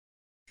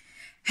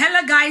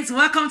Hello guys,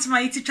 welcome to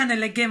my YouTube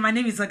channel again. My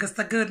name is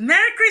AUGUSTERGOLD.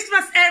 Merry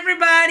Christmas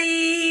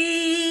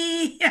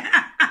everybody!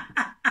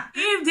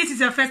 If this is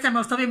your first time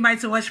of stopping by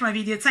to watch my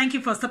video, thank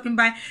you for stopping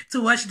by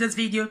to watch this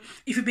video.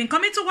 If you've been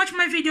coming to watch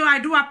my video, I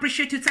do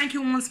appreciate you. Thank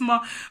you once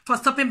more for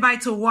stopping by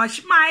to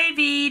watch my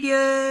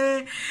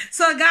video.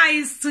 So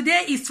guys,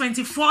 today is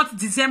 24th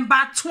December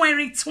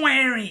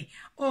 2020.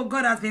 Oh,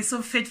 God has been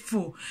so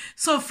faithful.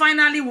 So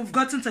finally, we've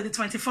gotten to the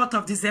 24th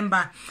of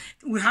December.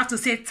 We have to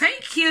say,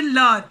 thank you,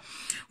 Lord.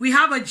 We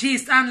have a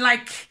gist, and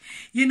like,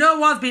 you know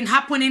what's been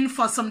happening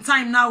for some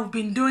time now. We've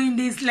been doing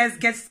this, let's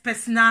get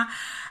personal.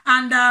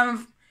 And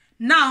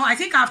now I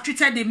think I've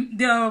treated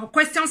the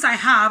questions I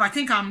have. I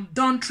think I'm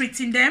done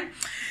treating them.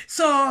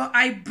 So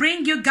I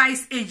bring you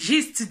guys a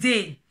gist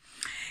today.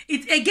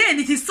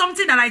 It is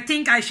something that I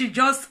think I should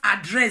just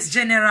address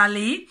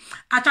generally.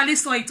 Actually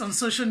saw it on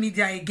social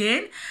media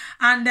again.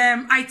 And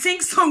I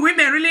think some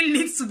women really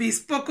need to be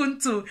spoken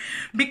to,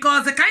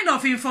 because the kind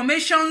of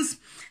informations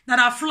that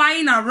are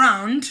flying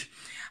around,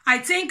 I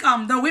think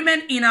the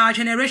women in our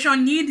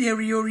generation need a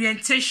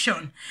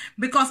reorientation,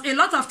 because a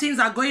lot of things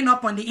are going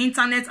up on the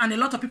internet and a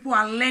lot of people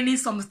are learning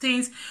some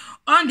things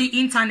on the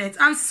internet,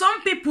 and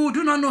some people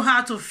do not know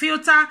how to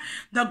filter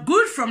the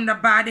good from the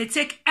bad. They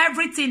take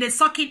everything, they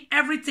suck in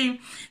everything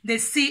they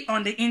see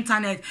on the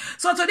internet.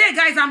 So today,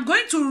 guys, I'm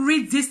going to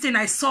read this thing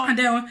I saw and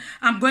then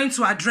I'm going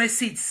to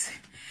address it.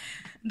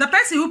 The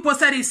person who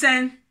posted it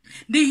said,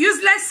 "The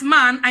useless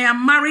man I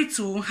am married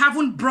to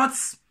haven't brought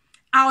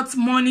out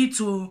money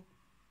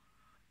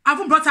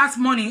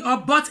or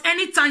bought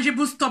any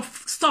tangible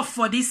stuff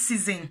for this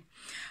season.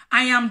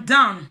 I am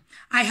down.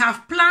 I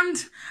have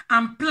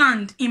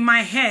planned in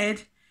my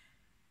head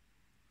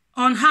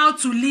on how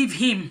to leave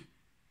him."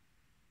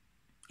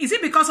 Is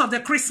it because of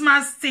the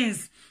Christmas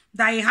things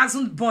that he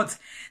hasn't bought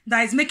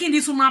that is making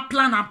this woman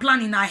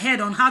plan in her head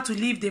on how to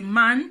leave the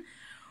man?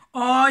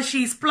 Or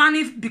she's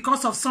planning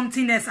because of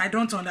something else? I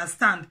don't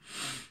understand.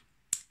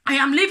 "I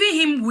am leaving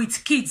him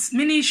with kids,"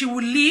 meaning she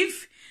will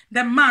leave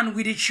the man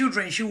with the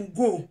children. She will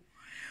go.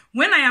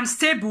 "When I am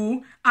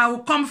stable, I will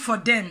come for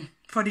them,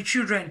 for the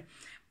children.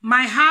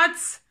 My heart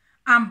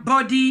and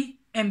body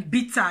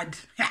embittered."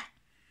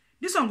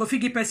 This one go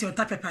figure person on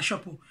tap pepper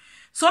shop.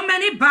 So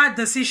many bad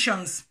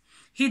decisions.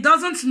 He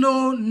doesn't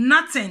know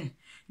nothing.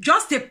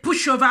 Just a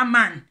pushover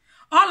man.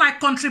 All I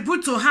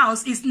contribute to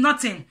house is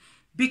nothing,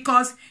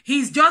 because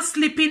he's just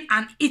sleeping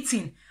and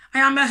eating. I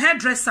am a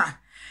hairdresser.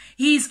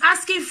 He is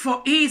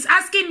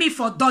asking me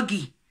for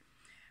doggy.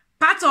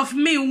 Part of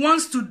me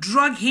wants to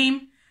drug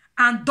him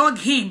and dog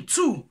him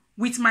too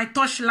with my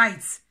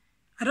torchlights.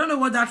 I don't know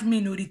what that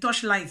means, the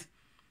torchlight.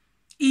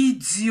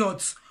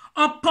 Idiot.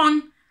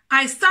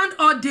 I stand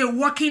all day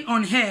working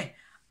on her.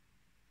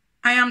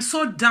 I am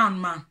so down,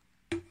 man.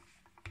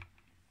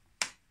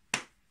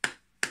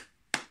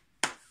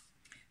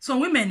 So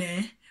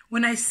women,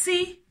 when I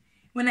see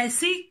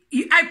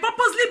you, I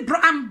purposely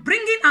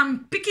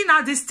I'm picking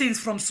out these things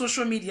from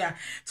social media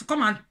to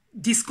come and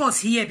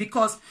discuss here,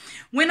 because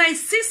when I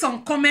see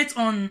some comments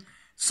on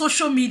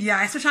social media,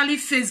 especially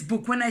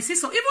Facebook, when I see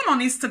some, even on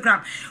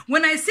Instagram,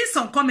 when I see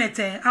some comments,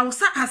 I will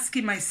start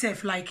asking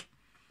myself, like,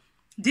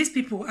 these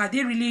people, are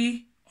they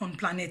really on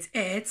planet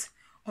Earth,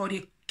 or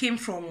they came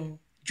from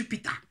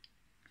Jupiter?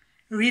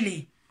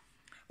 Really?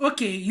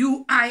 Okay,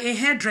 you are a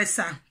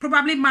hairdresser,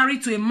 probably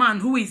married to a man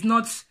who is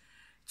not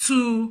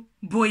too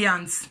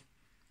buoyant.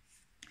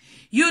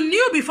 You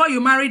knew before you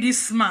married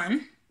this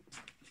man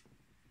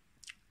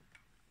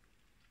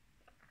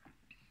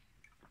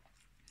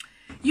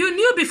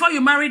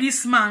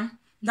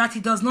that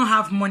he does not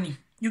have money.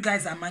 You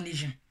guys are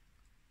managing.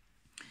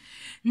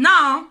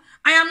 Now,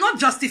 I am not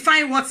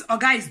justifying what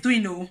Oga is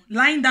doing,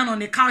 lying down on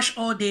the couch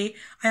all day.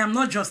 I am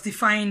not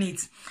justifying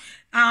it.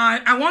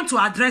 I want to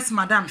address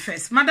Madam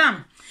first.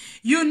 Madam,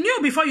 you knew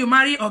before you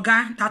married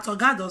Oga that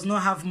Oga does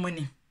not have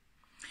money.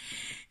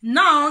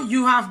 Now,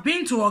 you have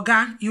been to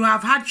Oga, you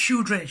have had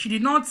children. She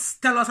did not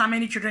tell us how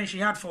many children she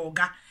had for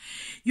Oga.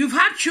 You've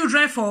had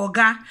children for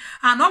Oga,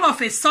 and all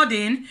of a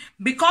sudden,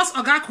 because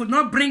Oga could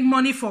not bring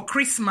money for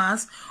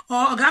Christmas,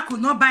 or Oga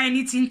could not buy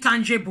anything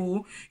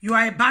tangible, you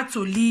are about to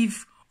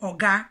leave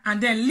Oga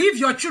and then leave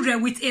your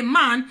children with a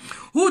man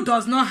who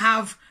does not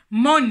have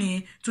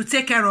money to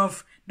take care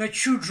of the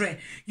children.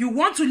 You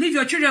want to leave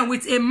your children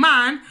with a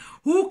man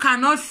who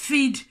cannot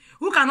feed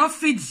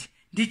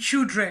the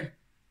children.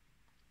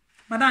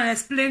 Madam,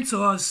 explain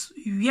to us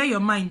where your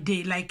mind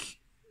day. Like,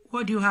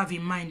 what do you have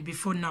in mind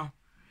before now?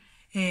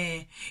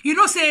 You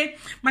know, say,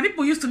 my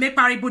people used to make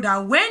parable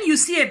that when you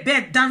see a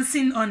bird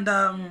dancing on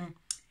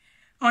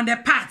the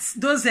paths,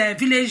 those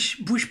village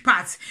bush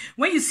paths,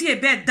 when you see a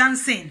bird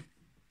dancing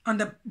on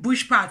the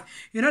bush path,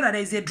 you know that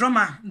there is a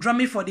drummer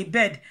drumming for the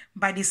bird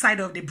by the side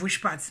of the bush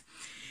path.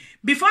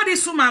 Before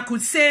this woman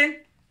could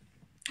say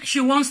she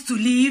wants to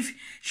leave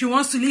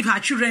her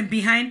children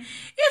behind,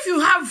 if you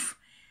have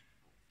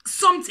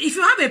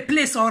a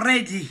place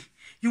already,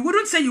 you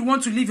wouldn't say you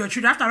want to leave your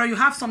children. After all, you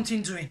have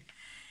something doing.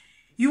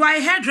 You are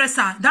a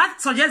hairdresser. That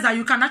suggests that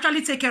you can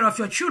actually take care of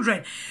your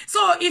children.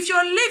 So if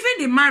you're leaving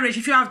the marriage,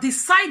 if you have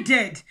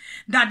decided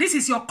that this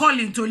is your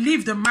calling to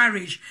leave the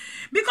marriage,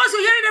 because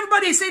you're hearing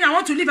everybody saying, I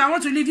want to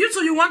leave, you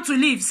too, you want to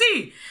leave.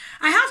 See,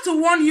 I have to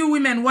warn you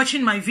women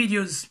watching my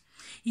videos.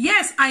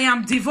 Yes, I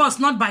am divorced,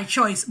 not by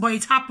choice, but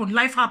it happened.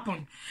 Life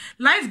happened.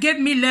 Life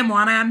gave me lemon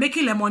and I am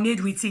making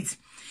lemonade with it.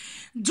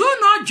 Do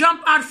not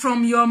jump out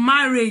from your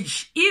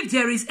marriage if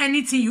there is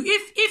anything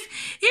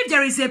if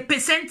there is a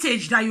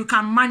percentage that you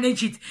can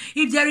manage it.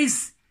 If there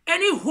is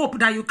any hope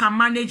that you can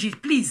manage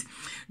it, please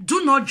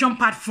do not jump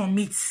out from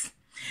it.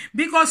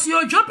 Because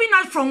you're jumping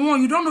out from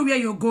one, you don't know where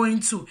you're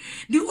going to.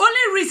 The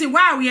only reason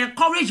why we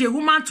encourage a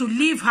woman to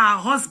leave her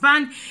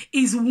husband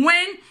is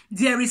when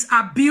there is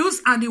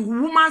abuse and the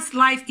woman's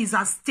life is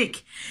at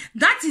stake.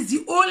 That is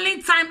the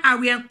only time I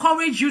will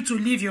encourage you to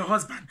leave your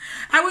husband.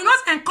 I will not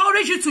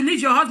encourage you to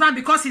leave your husband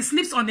because he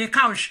sleeps on the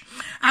couch.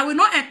 I will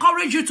not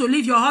encourage you to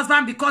leave your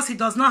husband because he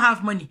does not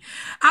have money.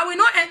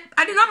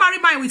 I did not marry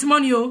mine with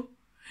money. Oh.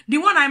 The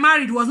one I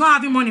married was not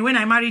having money when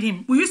I married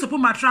him. We used to put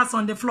mattress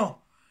on the floor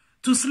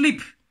to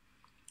sleep.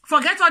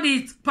 Forget all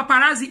the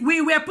paparazzi.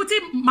 We were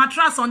putting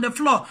mattress on the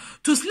floor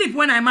to sleep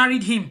when I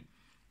married him.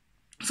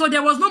 So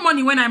there was no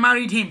money when I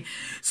married him.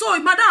 So,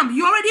 madam,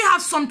 you already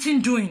have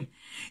something doing.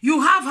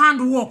 You have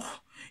handwork.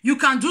 You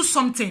can do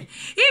something.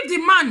 If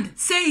the man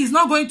say he's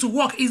not going to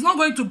work, he's not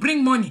going to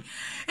bring money,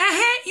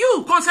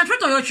 you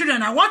concentrate on your children.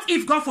 Now, what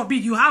if, God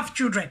forbid, you have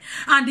children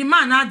and the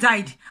man now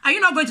died? Are you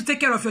not going to take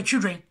care of your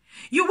children?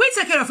 You will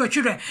take care of your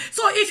children.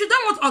 So if you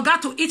don't want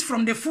Oga to eat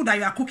from the food that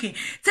you are cooking,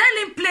 tell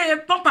him play,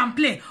 pump and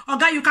play.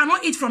 Oga, you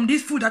cannot eat from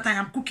this food that I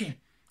am cooking.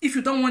 If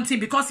you don't want him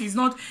because he's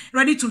not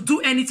ready to do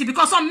anything.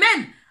 Because some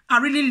men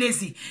are really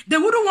lazy. They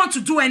wouldn't want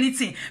to do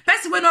anything.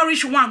 Person when not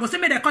reach one, go say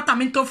me they cut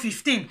them into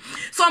 15.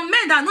 Some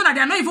men that know that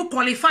they are not even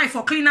qualified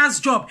for cleaner's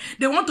job,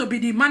 they want to be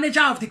the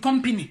manager of the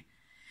company.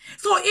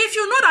 So if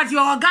you know that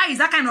your guy is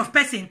that kind of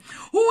person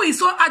who is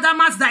so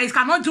adamant that he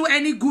cannot do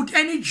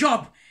any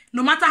job,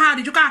 no matter how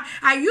the joker,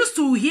 I used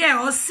to hear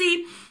or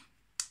see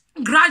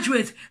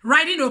graduates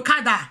riding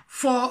Okada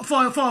for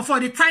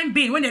the time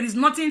being when there is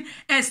nothing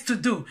else to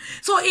do.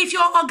 So if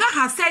your Oga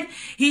has said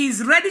he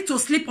is ready to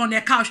sleep on the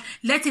couch,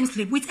 let him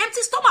sleep with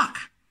empty stomach.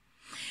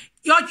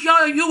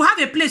 You have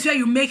a place where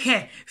you make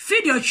hair,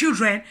 feed your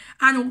children,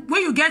 and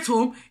when you get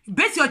home,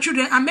 bathe your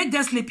children and make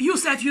them sleep. You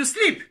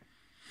sleep.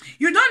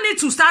 You don't need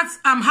to start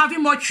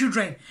having more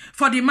children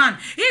for the man.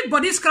 If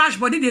body scratch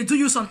body, they do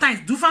you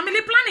sometimes. Do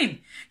family planning.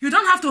 You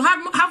don't have to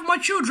have more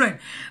children.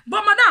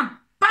 But madam,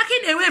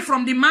 packing away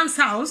from the man's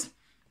house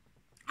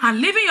and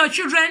leaving your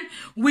children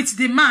with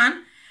the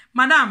man,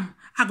 madam,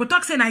 I go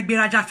talk say na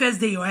Igberaja first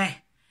day your hair.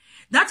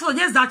 That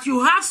suggests that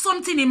you have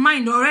something in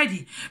mind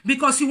already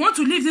because you want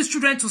to leave these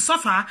children to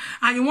suffer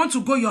and you want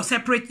to go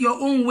your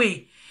own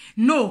way.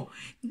 No.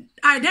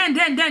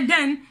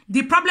 Then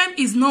the problem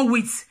is not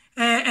with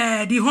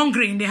the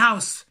hungry in the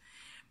house.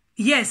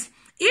 Yes,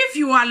 if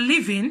you are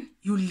living,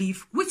 you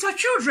live with your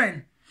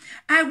children.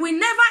 I will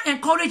never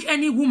encourage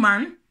any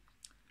woman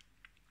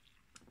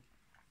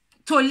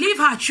to leave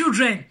her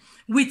children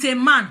with a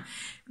man.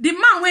 The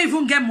man will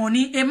even get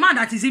money, a man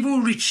that is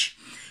even rich.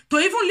 To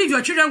even leave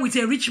your children with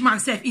a rich man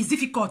self is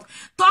difficult.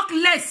 Talk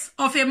less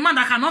of a man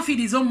that cannot feed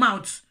his own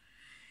mouth.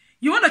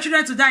 You want the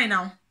children to die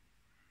now?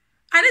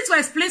 I need to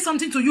explain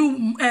something to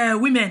you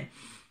women.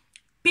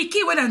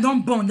 Picky when they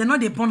don't born, they're not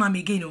they born them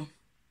again. No.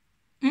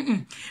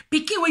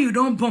 Picky when you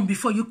don't born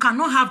before, you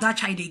cannot have that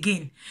child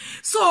again.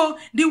 So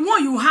the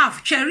one you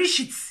have, cherish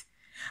it.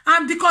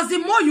 And because the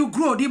more you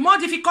grow, the more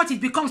difficult it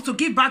becomes to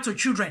give birth to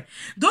children.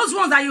 Those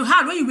ones that you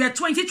had when you were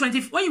 20,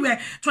 when you were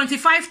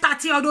 25,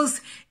 30, or those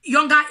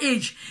younger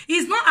age,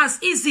 is not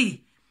as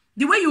easy.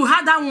 The way you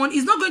had that one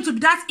is not going to be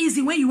that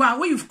easy when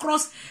you've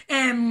crossed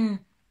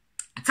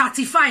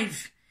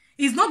 35.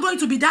 It's not going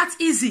to be that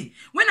easy.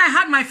 When I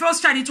had my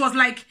first child, it was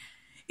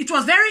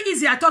very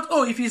easy. I thought,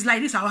 oh, if it's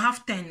like this, I'll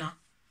have 10 now.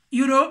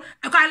 You know,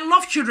 I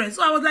love children.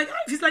 So I was like, oh,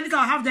 if it's like this,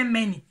 I'll have them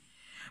many.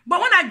 But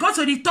when I got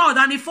to the third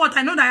and the fourth,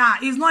 I know that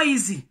it's not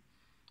easy.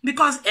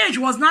 Because age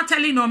was not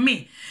telling on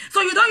me.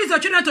 So you don't use your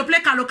children to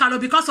play kalo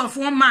because of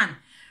one man.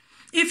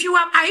 If you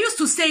have, I used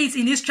to say it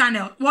in this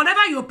channel,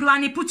 whatever you're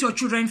planning, put your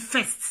children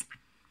first.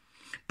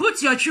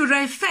 Put your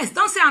children first.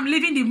 Don't say I'm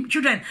leaving the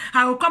children.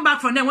 I will come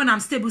back from them when I'm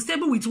stable.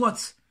 Stable with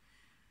what?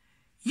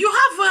 You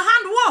have a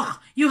handwork.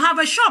 You have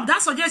a shop.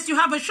 That suggests you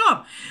have a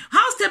shop.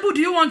 How stable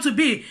do you want to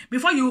be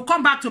before you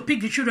come back to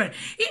pick the children?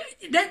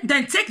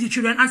 Then take the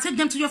children and send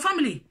them to your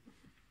family.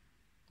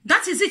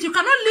 That is it. You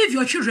cannot leave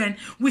your children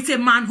with a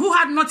man who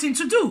had nothing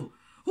to do,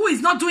 who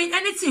is not doing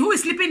anything, who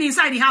is sleeping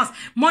inside the house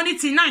morning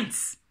till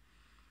nights.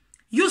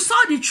 You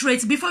saw the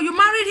traits before you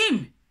married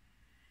him.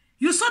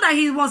 You saw that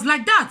he was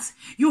like that.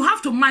 You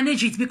have to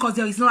manage it because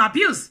there is no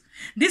abuse.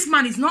 This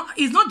man is not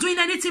doing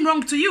anything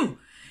wrong to you.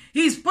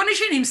 He is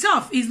punishing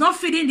himself. He's not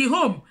feeding the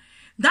home.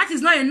 That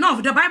is not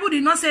enough. The Bible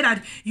did not say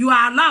that you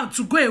are allowed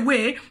to go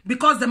away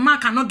because the man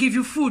cannot give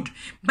you food.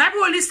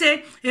 Bible only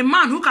say a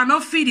man who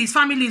cannot feed his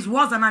family is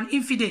worse than an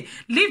infidel.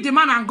 Leave the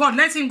man and God.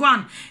 Let him go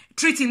and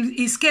treat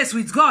his case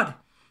with God.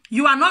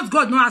 You are not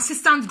God, no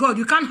assistant God.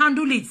 You can't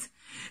handle it.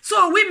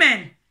 So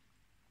women,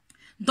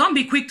 don't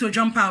be quick to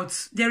jump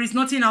out. There is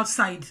nothing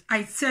outside.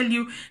 I tell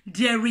you,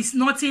 there is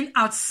nothing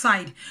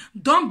outside.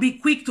 Don't be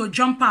quick to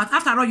jump out.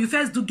 After all, you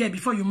first do get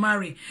before you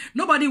marry.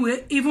 Nobody will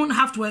even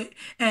have to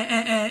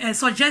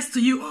suggest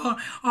to you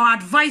or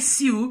advise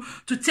you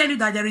to tell you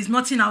that there is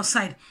nothing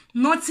outside.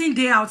 Nothing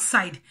there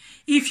outside.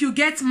 If you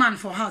get man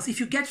for house, if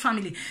you get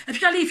family,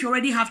 especially if you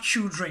already have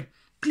children,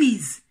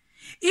 please,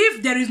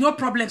 if there is no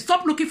problem,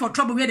 stop looking for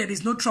trouble where there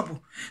is no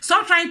trouble.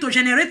 Stop trying to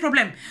generate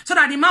problem so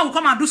that the man will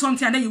come and do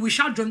something and then you will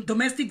shout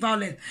domestic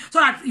violence so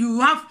that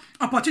you have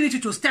opportunity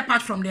to step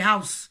out from the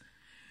house.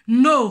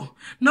 No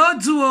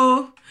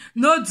do.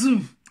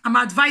 I'm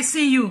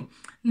advising you.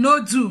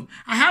 No do.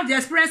 I have the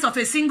experience of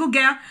a single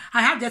girl.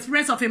 I have the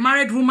experience of a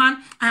married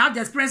woman. I have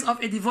the experience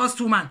of a divorced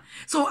woman.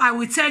 So I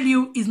will tell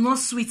you, it's not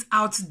sweet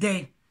out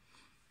there.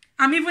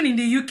 I'm even in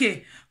the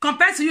UK.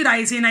 Compared to you that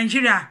is in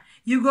Nigeria,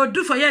 you go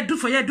do for you,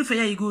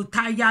 you go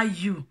tire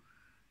you.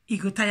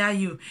 It go tire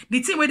you.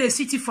 The thing where they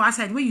sit you for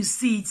outside, when you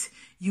see it,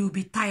 you'll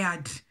be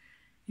tired.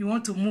 You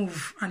want to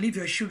move and leave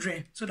your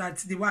children so that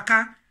the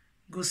worker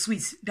go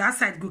sweet. The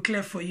outside go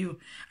clear for you.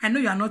 I know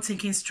you are not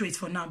thinking straight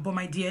for now, but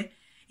my dear,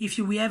 if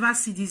you will ever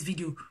see this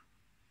video,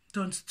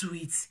 don't do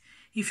it.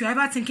 If you're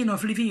ever thinking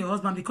of leaving your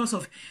husband because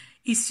of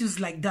issues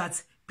like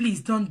that,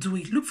 please don't do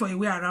it. Look for a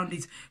way around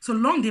it. So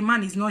long the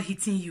man is not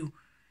hitting you,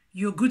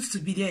 you're good to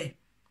be there.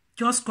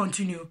 Just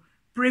continue.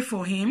 Pray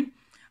for him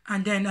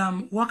and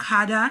then work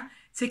harder,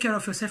 take care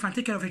of yourself and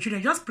take care of your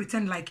children. Just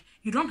pretend like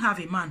you don't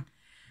have a man.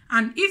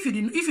 And if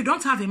you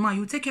don't have a man,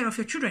 you take care of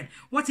your children.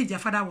 What if their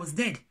father was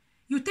dead?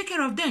 You take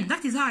care of them.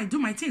 That is how I do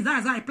my things. That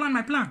is how I plan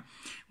my plan.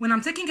 When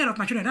I'm taking care of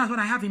my children, that's what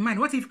I have in mind.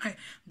 What if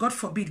God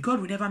forbid, God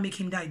will never make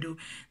him die though.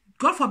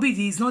 God forbid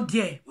he is not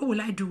there. What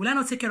will I do? Will I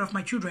not take care of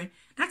my children?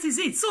 That is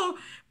it. So,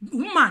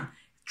 woman,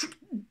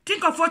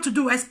 think of what to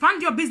do.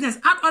 Expand your business.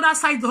 Add other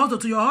sides hustle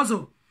to your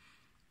hustle.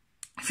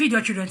 Feed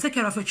your children. Take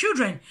care of your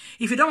children.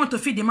 If you don't want to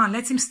feed the man,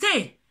 let him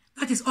stay.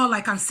 That is all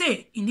I can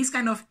say in this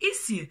kind of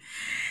issue.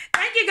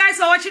 Thank you guys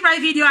for watching my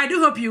video. I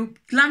do hope you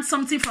learned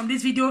something from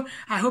this video.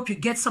 I hope you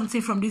get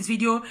something from this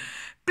video.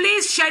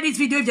 Please share this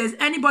video if there's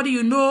anybody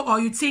you know or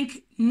you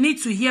think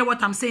need to hear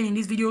what I'm saying in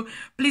this video.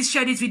 Please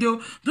share this video.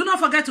 Do not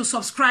forget to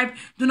subscribe.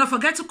 Do not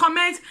forget to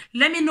comment.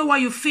 Let me know what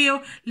you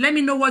feel. Let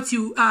me know what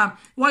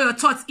your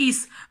thoughts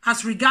is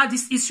as regard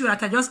this issue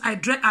that I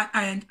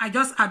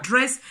just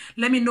addressed.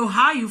 Let me know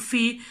how you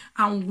feel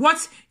and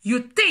what you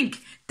think.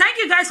 Thank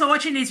you guys for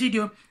watching this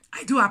video.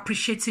 I do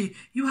appreciate it.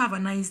 You have a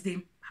nice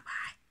day.